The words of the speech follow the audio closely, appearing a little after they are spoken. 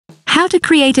How to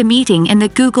create a meeting in the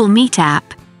Google Meet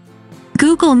app.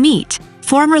 Google Meet,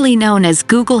 formerly known as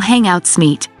Google Hangouts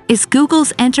Meet, is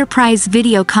Google's enterprise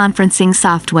video conferencing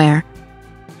software.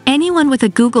 Anyone with a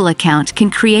Google account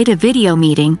can create a video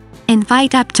meeting,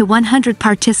 invite up to 100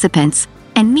 participants,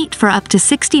 and meet for up to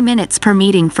 60 minutes per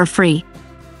meeting for free.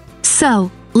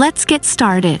 So, let's get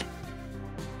started.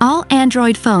 All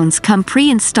Android phones come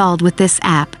pre-installed with this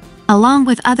app, along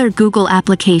with other Google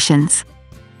applications.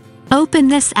 Open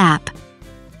this app.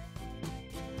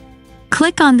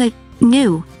 Click on the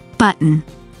New button.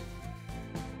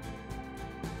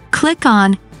 Click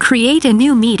on Create a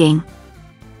new meeting.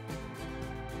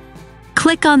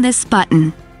 Click on this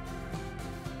button.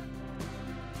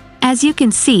 As you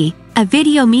can see, a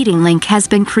video meeting link has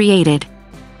been created.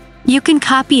 You can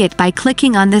copy it by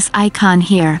clicking on this icon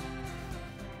here.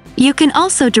 You can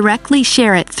also directly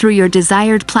share it through your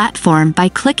desired platform by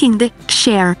clicking the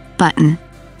Share button.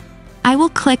 I will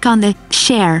click on the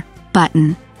Share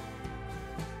button.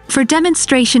 For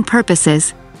demonstration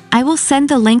purposes, I will send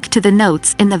the link to the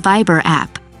notes in the Viber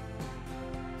app.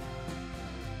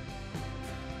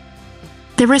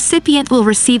 The recipient will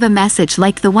receive a message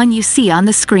like the one you see on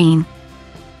the screen.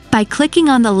 By clicking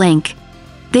on the link,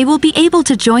 they will be able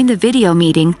to join the video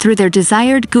meeting through their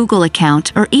desired Google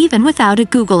account or even without a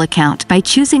Google account by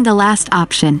choosing the last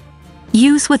option,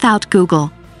 Use without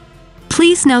Google.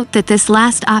 Please note that this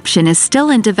last option is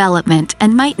still in development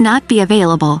and might not be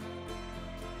available.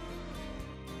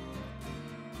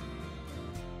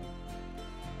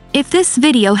 If this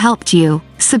video helped you,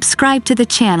 subscribe to the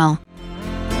channel.